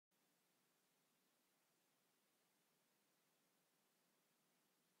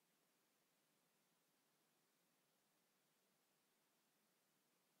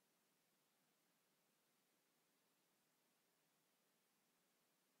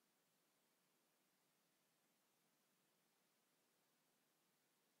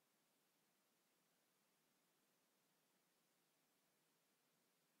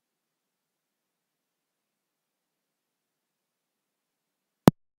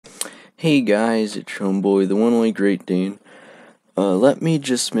Hey guys, it's Homeboy, the one only Great Dane. Let me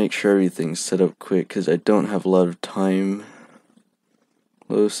just make sure everything's set up quick, because I don't have a lot of time.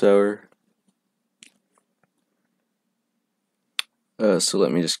 Hello, Sour. So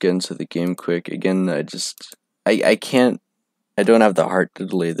let me just get into the game quick. Again, I don't have the heart to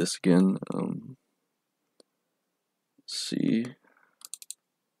delay this again. Let's see.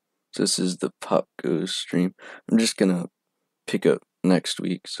 This is the POPGOES stream. I'm just gonna pick up next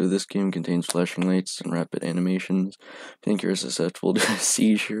week. So this game contains flashing lights and rapid animations. Think you're susceptible to a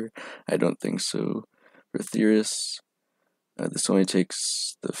seizure? I don't think so. For theorists, this only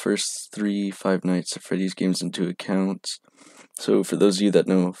takes the first Five Nights at Freddy's games into account. So for those of you that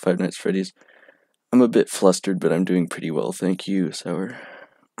know Five Nights at Freddy's, I'm a bit flustered, but I'm doing pretty well. Thank you, Sour.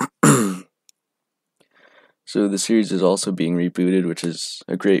 So the series is also being rebooted, which is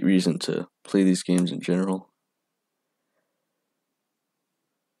a great reason to play these games in general.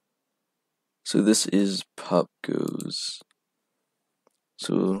 So this is POPGOES.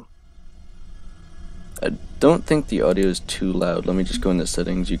 So I don't think the audio is too loud. Let me just go into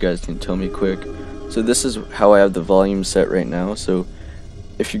settings. You guys can tell me quick. So this is how I have the volume set right now. So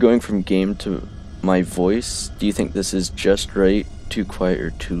if you're going from game to my voice, do you think this is just right, too quiet,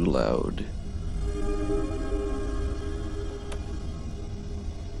 or too loud?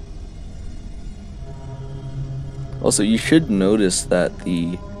 Also, you should notice that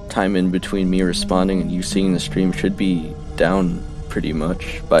the time in between me responding and you seeing the stream should be down pretty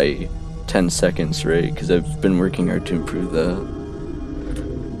much by 10 seconds, right? Because I've been working hard to improve that.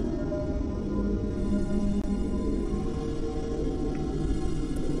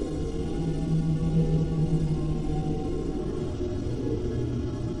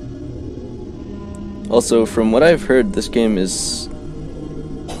 Also, from what I've heard, this game is...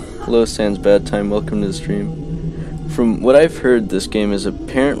 Hello, Sans Bad Time, welcome to the stream. From what I've heard, this game is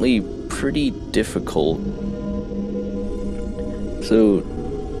apparently pretty difficult. So,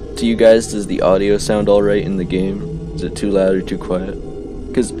 to you guys, does the audio sound alright in the game? Is it too loud or too quiet?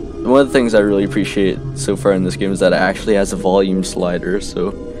 Because one of the things I really appreciate so far in this game is that it actually has a volume slider, so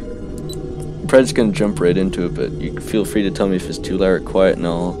I'm probably just going to jump right into it, but you can feel free to tell me if it's too loud or quiet and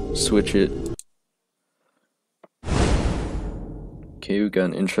I'll switch it. Okay, we got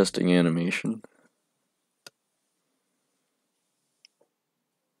an interesting animation.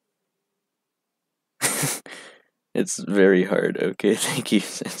 It's very hard. Okay, thank you.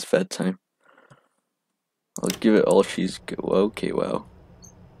 It's bedtime. I'll give it all she's go. Okay, wow.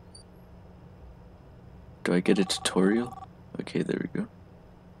 Do I get a tutorial? Okay, there we go.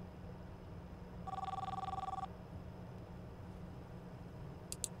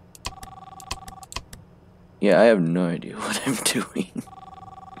 Yeah, I have no idea what I'm doing.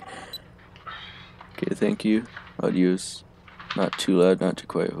 Okay, thank you. Adios. Not too loud, not too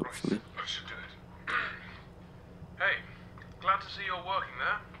quiet, hopefully. Hey, glad to see you're working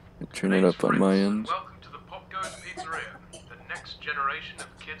there. Turn it up on my end. Welcome to the POPGOES Pizzeria, the next generation of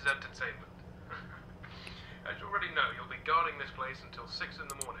kids' entertainment. As you already know, you'll be guarding this place until 6 in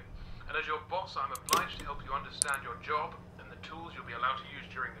the morning. And as your boss, I'm obliged to help you understand your job and the tools you'll be allowed to use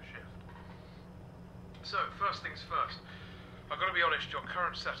during the shift. So, first things first. I've got to be honest, your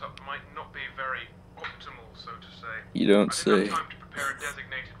current setup might not be very optimal, so to say. You don't say. I didn't have time to prepare a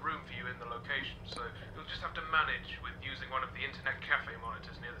designated room for you in the location, so you'll just have to manage with using one of the internet cafe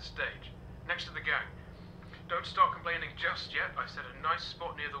monitors near the stage, next to the gang. Don't start complaining just yet. I set a nice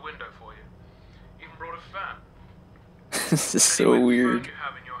spot near the window for you. Even brought a fan. This is so weird. The phone you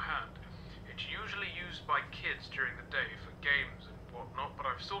have in your hand. It's usually used by kids during the day for games and whatnot, but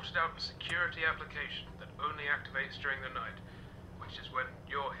I've sorted out a security application that only activates during the night, which is when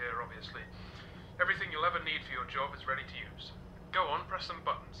you're here, obviously. Everything you'll ever need for your job is ready to use. Go on, press some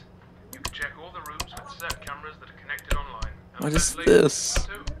buttons. You can check all the rooms with set cameras that are connected online. What is this?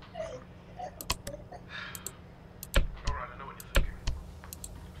 Alright, I know what you're thinking.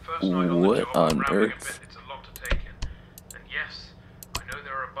 First night on the job, on rambling earth? a bit, it's a lot to take in. And yes, I know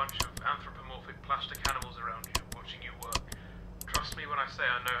there are a bunch of anthropomorphic plastic animals around you, watching you work. Trust me when I say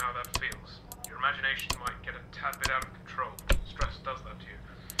I know how that feels. Your imagination might get a tad bit out of control. Stress does that to you.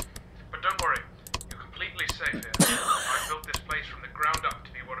 But don't worry, you're completely safe here. I built this place from the ground up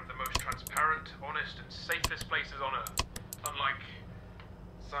to be one of the most transparent, honest, and safest places on Earth. Unlike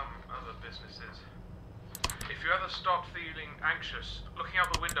some other businesses. If you ever start feeling anxious, looking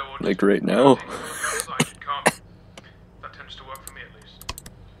out the window or like right now. outside should calm you. That tends to work for me at least.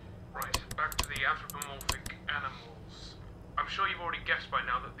 Right, back to the anthropomorphic animals. I'm sure you've already guessed by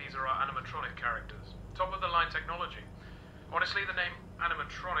now that these are our animatronic characters. Top of the line technology. Honestly, the name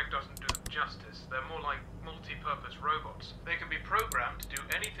animatronic doesn't do them justice. They're more like multi-purpose robots. They can be programmed to do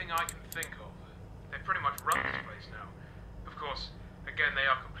anything I can think of. They pretty much run this place now. Of course, again, they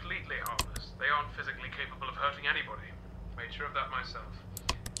are completely harmless. They aren't physically capable of hurting anybody. Made sure of that myself.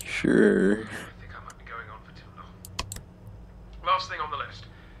 Sure. I think I might be going on for too long. Last thing on the list.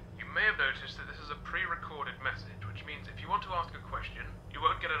 You may have noticed that this is a pre-recorded message, which means if you want to ask a question, you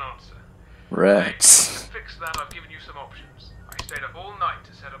won't get an answer. Rats. Hey, to fix that, I've given you some options. I stayed up all night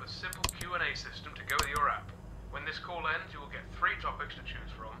to set up a simple Q&A system to go with your app. When this call ends, you will get 3 topics to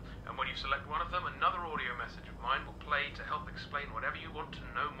choose from, and when you select one of them, another audio message of mine will play to help explain whatever you want to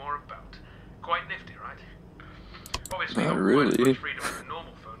know more about. Quite nifty, right? Obviously, Not not quite as really. much freedom as a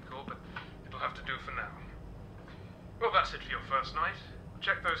normal phone call, but it'll have to do for now. Well, that's it for your first night.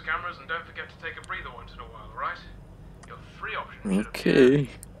 Check those cameras and don't forget to take a breather once in a while, alright? Your 3 options should appear Okay.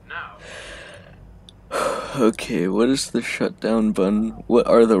 now. Okay, what is the shutdown button? What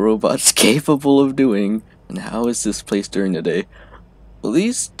are the robots capable of doing? And how is this place during the day? Well,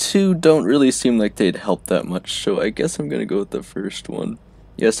 these two don't really seem like they'd help that much, so I guess I'm gonna go with the first one.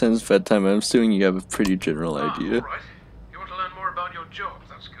 Yes, since bedtime, I'm assuming you have a pretty general idea. Alright. You want to learn more about your job,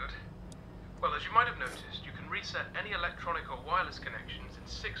 that's good. Well, as you might have noticed, you can reset any electronic or wireless connections in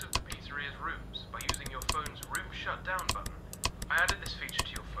 6 of the pizzeria's rooms by using your phone's room shutdown button. I added this feature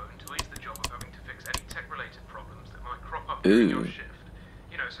to your phone to ease the job of having to fix any tech-related problems that might crop up during your shift.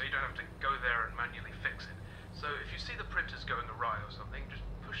 You know, so you don't have to go there and manually fix it. So if you see the printers going awry or something, just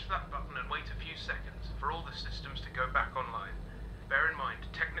push that button and wait a few seconds for all the systems to go back online. Bear in mind,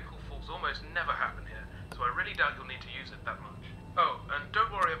 technical faults almost never happen here, so I really doubt you'll need to use it that much. Oh, and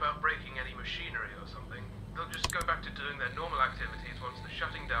don't worry about breaking any machinery or something. They'll just go back to doing their normal activities once the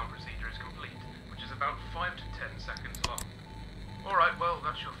shutting down procedure is complete, which is about 5 to 10 seconds long. Alright, well,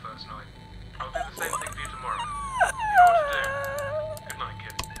 that's your first night. I'll do the same thing for you tomorrow. You know what to do. Good night,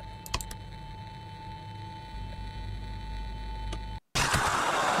 kid.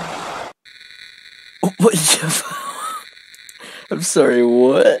 What? I'm sorry,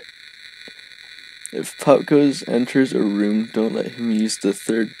 what? If POPGOES enters a room, don't let him use the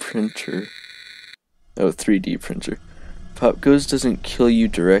 3rd printer. Oh, 3D printer. POPGOES doesn't kill you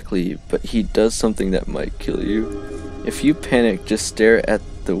directly, but he does something that might kill you. If you panic, just stare at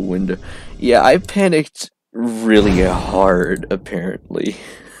the window. Yeah, I panicked really hard, apparently.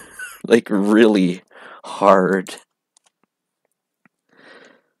 Like, really hard.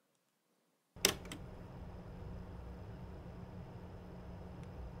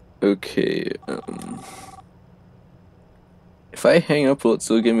 Okay, if I hang up, will it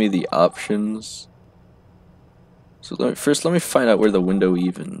still give me the options? So let me find out where the window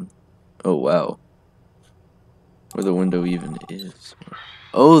even... Oh, wow. Where the window even is.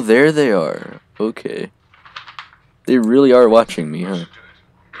 Oh, there they are. Okay. They really are watching me, huh?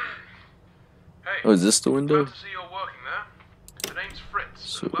 Hey, Oh, is this the window? glad to see you're working there. The name's Fritz,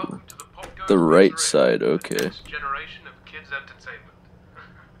 So, and welcome to the POPGOES the right Pizzeria, side, the okay. next generation of kids' entertainment.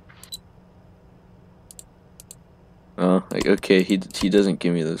 Oh, like, okay, he doesn't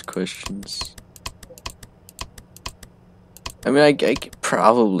give me those questions. I mean, I could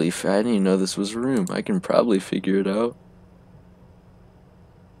probably, I didn't even know this was a room. I can probably figure it out.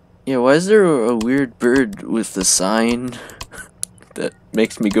 Yeah, why is there a weird bird with the sign that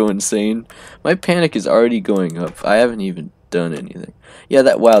makes me go insane? My panic is already going up. I haven't even done anything.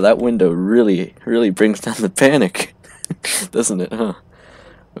 Yeah, wow, that window really brings down the panic. Doesn't it, huh?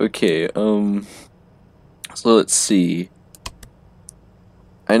 Okay, so let's see.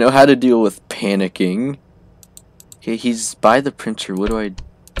 I know how to deal with panicking. Okay, he's by the printer. What do I...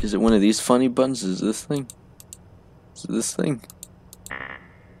 Is it one of these funny buttons? Is this thing? Is it this thing? I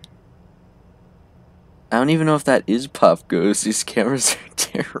don't even know if that is POPGOES. These cameras are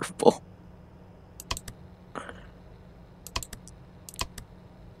terrible.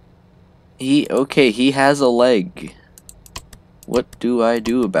 Okay, he has a leg. What do I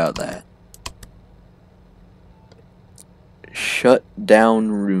do about that? Shut down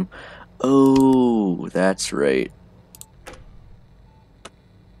room. Oh, that's right.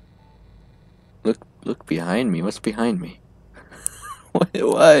 Look behind me. What's behind me?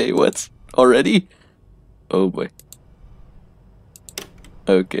 Why? What's already? Oh boy.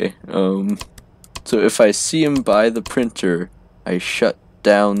 Okay. So if I see him by the printer, I shut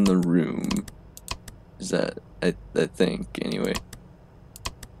down the room. Is that I think anyway.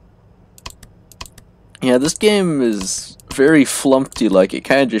 Yeah, this game is very flumpty like. It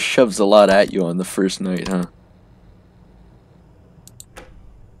kind of just shoves a lot at you on the first night, huh?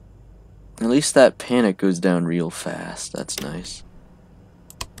 At least that panic goes down real fast. That's nice.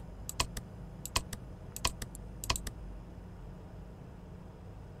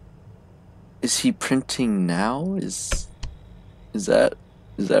 Is he printing now? Is that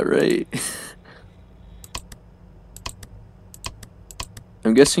Is that right?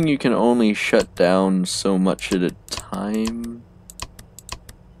 I'm guessing you can only shut down so much at a time.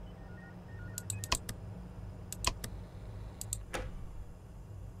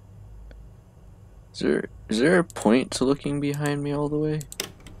 Is there a point to looking behind me all the way?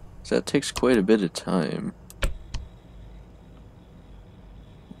 'Cause that takes quite a bit of time.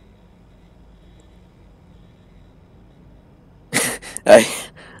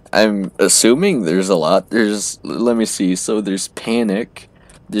 I'm assuming there's a lot. Let me see. So there's panic.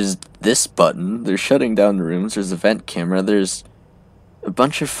 There's this button. There's shutting down the rooms. There's event camera. There's a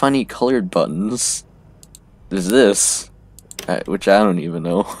bunch of funny colored buttons. There's this, which I don't even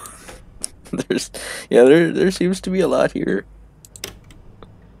know. There seems to be a lot here.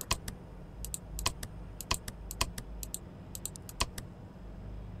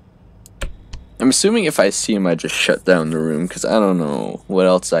 I'm assuming if I see him, I just shut down the room, because I don't know what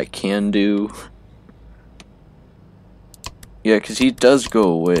else I can do. Yeah, because he does go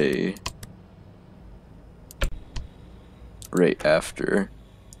away right after.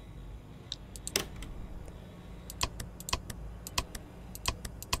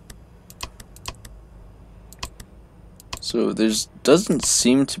 So doesn't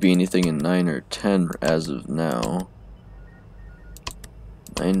seem to be anything in 9 or 10 as of now.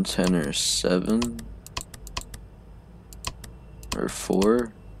 9, 10, or 7? Or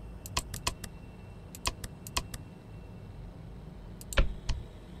 4?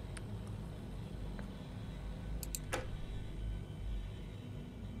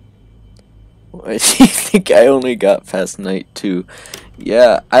 Why do you think I only got past night 2?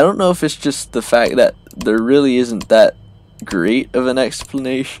 Yeah, I don't know if it's just the fact that there really isn't that great of an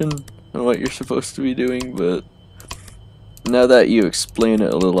explanation on what you're supposed to be doing, but now that you explain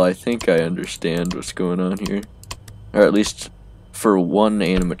it a little, I think I understand what's going on here. Or at least for one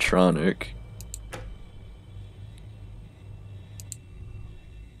animatronic.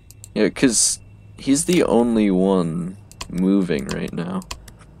 Yeah, because he's the only one moving right now.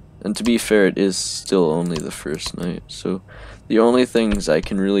 And to be fair, it is still only the first night, so the only things I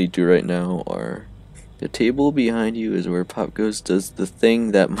can really do right now are the table behind you is where POPGOES does the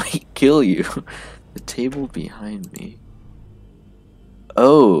thing that might kill you. The table behind me.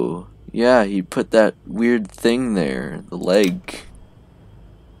 Oh, yeah, he put that weird thing there, the leg.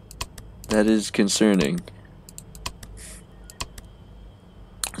 That is concerning.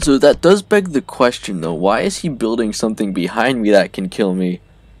 So that does beg the question though, why is he building something behind me that can kill me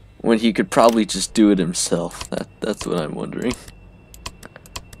when he could probably just do it himself? That's what I'm wondering.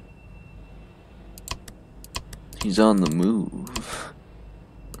 He's on the move.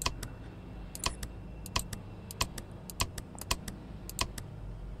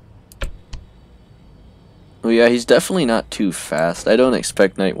 Oh yeah, he's definitely not too fast. I don't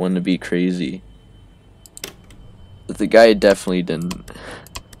expect Night 1 to be crazy. But the guy definitely didn't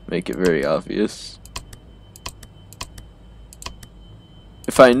make it very obvious.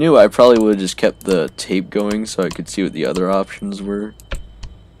 If I knew, I probably would have just kept the tape going so I could see what the other options were.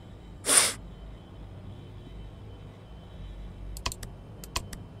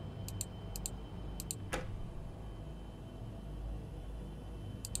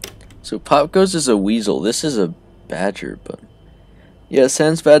 So POPGOES is a weasel. This is a badger, but yeah,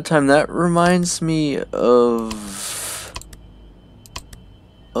 sans bad time. That reminds me of.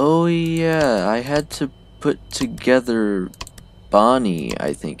 Oh yeah, I had to put together Bonnie,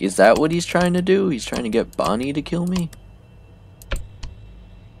 I think. Is that what he's trying to do? He's trying to get Bonnie to kill me?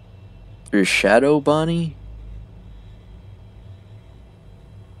 Or Shadow Bonnie?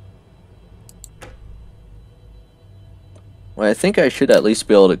 Well, I think I should at least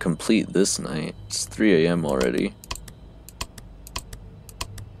be able to complete this night. It's 3 AM already.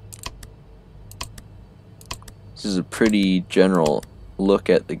 This is a pretty general look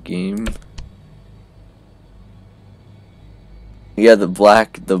at the game. Yeah, the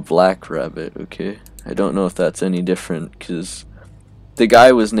black rabbit, okay. I don't know if that's any different, because the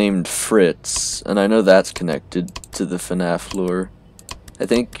guy was named Fritz, and I know that's connected to the FNAF lore. I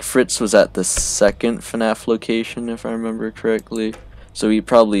think Fritz was at the second FNAF location, if I remember correctly. So he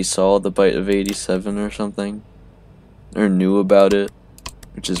probably saw the Bite of 87 or something. Or knew about it.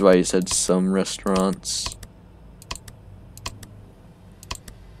 Which is why he said some restaurants.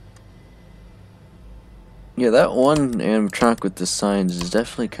 Yeah, that one animatronic with the signs is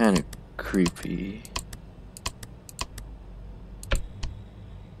definitely kind of creepy.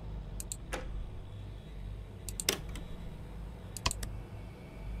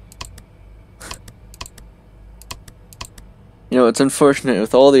 You know, it's unfortunate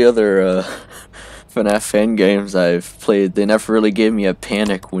with all the other FNAF fan games I've played, they never really gave me a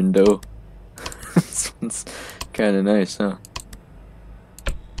panic window. This one's kind of nice, huh?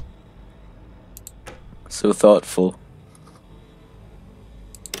 So thoughtful.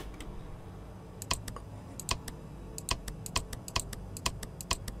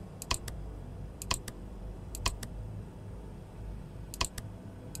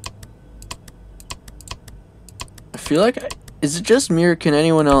 I feel like is it just me or can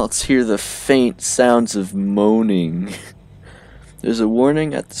anyone else hear the faint sounds of moaning? There's a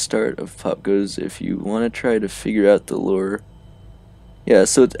warning at the start of POPGOES if you want to try to figure out the lore. Yeah,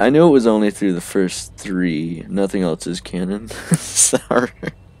 so I know it was only through the first 3. Nothing else is canon. Sorry.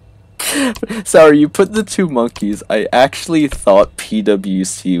 Sorry, you put the 2 monkeys. I actually thought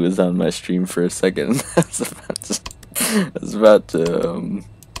PWC was on my stream for a second. I was about to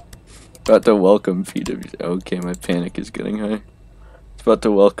welcome PWC. Okay, my panic is getting high. I was about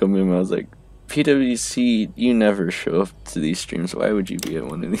to welcome him. I was like, PWC, you never show up to these streams. Why would you be at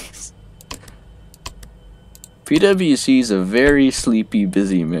one of these? PWC is a very sleepy,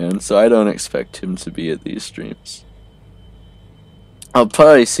 busy man, so I don't expect him to be at these streams. I'll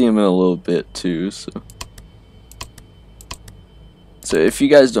probably see him in a little bit too, so if you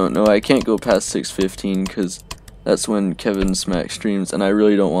guys don't know, I can't go past 6:15 because that's when Kevin Smack streams, and I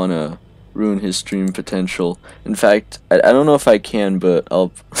really don't want to ruin his stream potential. In fact, I don't know if I can, but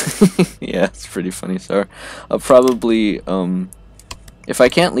I'll yeah, it's pretty funny, sorry. I'll probably if I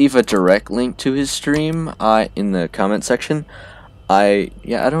can't leave a direct link to his stream in the comment section, I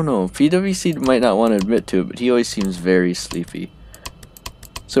don't know, PWC might not want to admit to it, but he always seems very sleepy.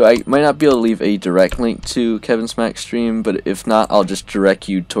 So I might not be able to leave a direct link to Kevin Smack's stream, but if not, I'll just direct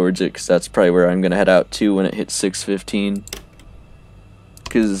you towards it, because that's probably where I'm going to head out to when it hits 6:15.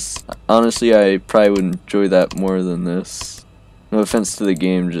 Because, honestly, I probably would enjoy that more than this. No offense to the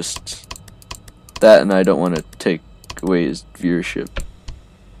game, just that, and I don't want to take away his viewership.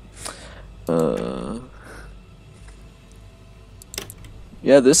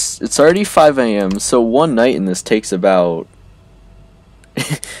 Yeah, it's already 5 AM, so one night in this takes about...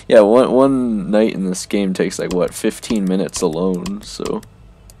 yeah, one night in this game takes like, what, 15 minutes alone, so...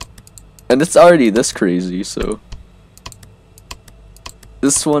 And it's already this crazy, so...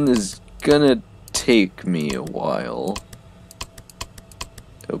 This one is gonna take me a while.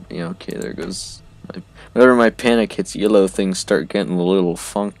 Oh, yeah, okay, there goes... Whenever my panic hits yellow, things start getting a little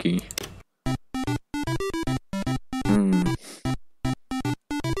funky.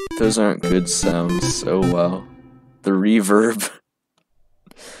 Those aren't good sounds. Oh wow. The reverb.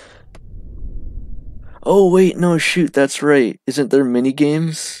 Oh wait, no, shoot, that's right. Isn't there mini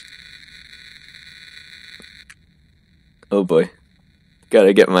games? Oh boy.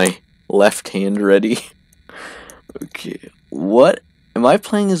 Gotta get my left hand ready. Okay. What? Am I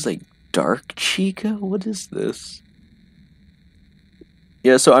playing as like Dark Chica? What is this?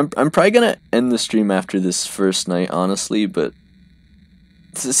 Yeah, so I'm probably gonna end the stream after this first night, honestly, but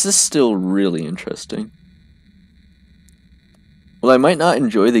this is still really interesting. Well, I might not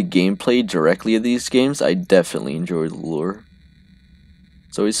enjoy the gameplay directly of these games, I definitely enjoy the lore.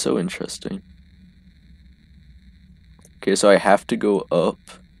 It's always so interesting. Okay, so I have to go up.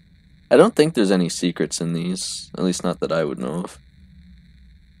 I don't think there's any secrets in these, at least not that I would know of.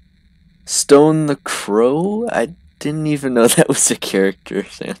 Stone the Crow? I didn't even know that was a character,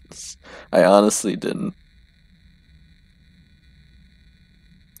 Sans. I honestly didn't.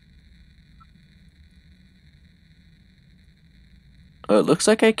 It looks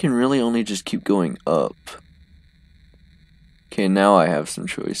like I can really only just keep going up. Okay, now I have some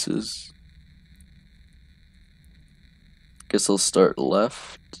choices. Guess I'll start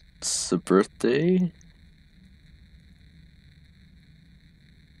left. It's a birthday.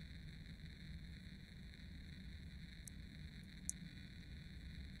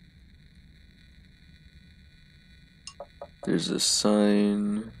 There's a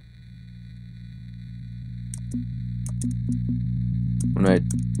sign.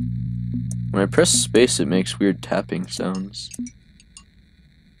 When I press space, it makes weird tapping sounds.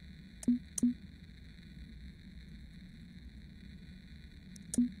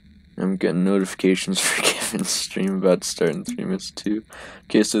 I'm getting notifications for Kevin's stream about to start in 3 minutes too.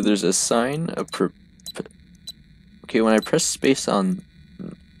 Okay, so there's a sign, okay, when I press space on...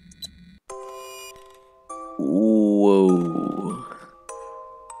 Whoa.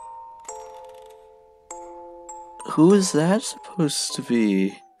 Who is that supposed to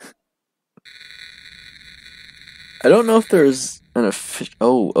be? I don't know if there's an official...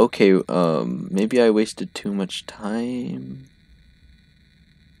 Oh, okay, maybe I wasted too much time.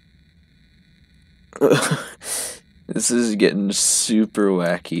 This is getting super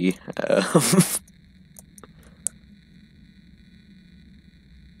wacky.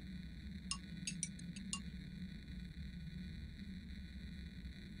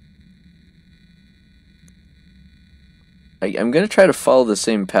 I'm gonna try to follow the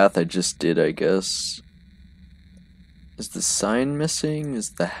same path I just did, I guess. Is the sign missing?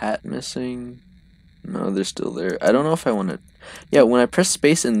 Is the hat missing? No, they're still there. I don't know if I want to... Yeah, when I press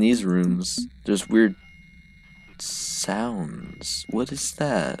space in these rooms, there's weird sounds. What is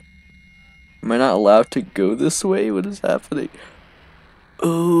that? Am I not allowed to go this way? What is happening?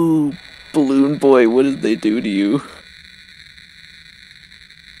 Oh, Balloon Boy, what did they do to you?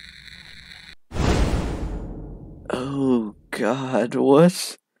 Oh, God,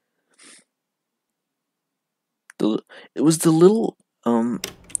 what? It was the little,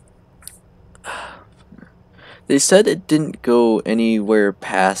 they said it didn't go anywhere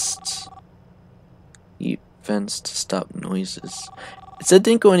past events to stop noises. It said it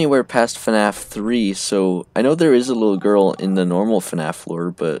didn't go anywhere past FNAF 3, so I know there is a little girl in the normal FNAF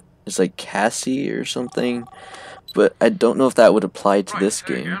lore, but it's like Cassie or something, but I don't know if that would apply to this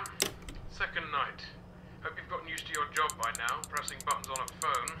game. Second night. Hope you've gotten used to your job by now, pressing buttons on a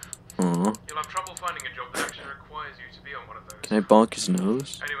phone. You'll have trouble finding a job that actually requires you to be on one of those. Can I bonk his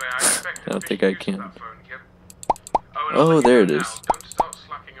nose? Anyway, I expect I don't think I can. that phone, Kip. Oh, there it is. Don't start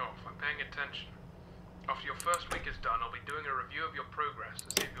slacking off. I'm paying attention. After your first week is done, I'll be doing a review of your progress to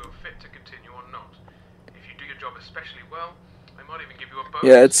see if you are fit to continue or not. If you do your job especially well, I might even give you a bonus.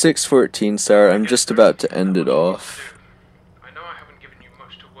 Yeah, it's 6:14, Sarah. I'm just about to end it off. I know I haven't given you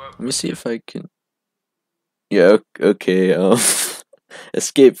much to work with. Let me see if I can... Yeah, okay,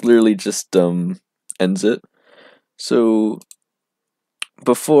 escape literally just, ends it. So,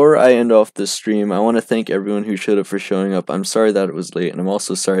 before I end off this stream, I want to thank everyone who showed up for showing up. I'm sorry that it was late, and I'm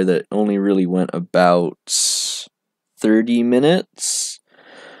also sorry that it only really went about 30 minutes.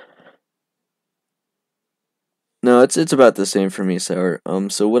 No, it's about the same for me, Sour.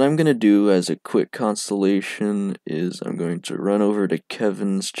 So what I'm gonna do as a quick constellation is I'm going to run over to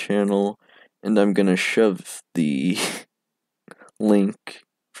Kevin's channel, and I'm gonna shove the link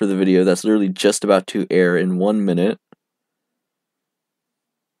for the video that's literally just about to air in 1 minute.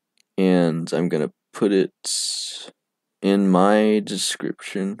 And I'm gonna put it in my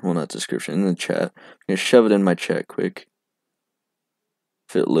description. Well, not description, in the chat. I'm gonna shove it in my chat quick.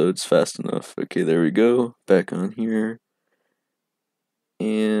 If it loads fast enough. Okay, there we go. Back on here.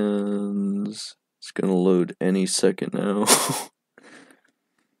 And it's gonna load any second now.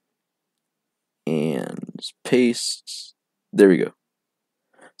 And paste. There we go.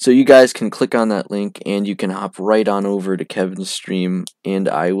 So you guys can click on that link and you can hop right on over to Kevin's stream, and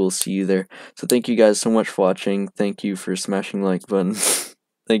I will see you there. So thank you guys so much for watching. Thank you for smashing the like button.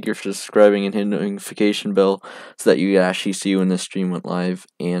 Thank you for subscribing and hitting the notification bell so that you actually see when this stream went live.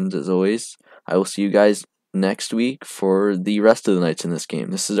 And as always, I will see you guys next week for the rest of the nights in this game.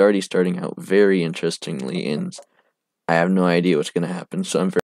 This is already starting out very interestingly, and I have no idea what's going to happen, so I'm very